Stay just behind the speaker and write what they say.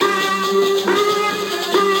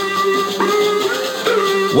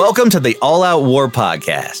Welcome to the All Out War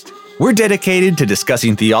podcast. We're dedicated to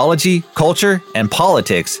discussing theology, culture, and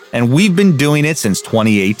politics, and we've been doing it since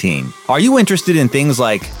 2018. Are you interested in things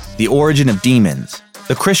like the origin of demons,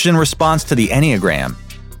 the Christian response to the Enneagram,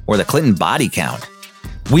 or the Clinton body count?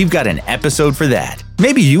 We've got an episode for that.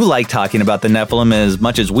 Maybe you like talking about the Nephilim as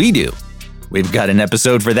much as we do. We've got an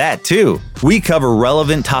episode for that too. We cover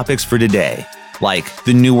relevant topics for today, like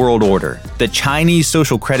the New World Order, the Chinese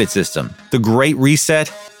social credit system, the Great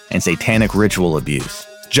Reset, and satanic ritual abuse.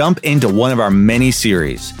 Jump into one of our many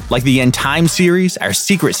series, like the End Time series, our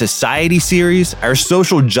Secret Society series, our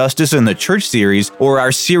Social Justice in the Church series, or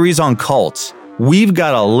our series on cults. We've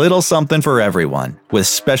got a little something for everyone, with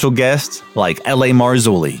special guests like L.A.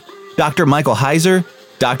 Marzulli, Dr. Michael Heiser,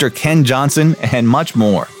 Dr. Ken Johnson, and much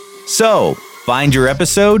more. So, find your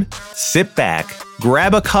episode, sit back,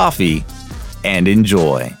 grab a coffee, and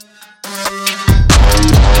enjoy.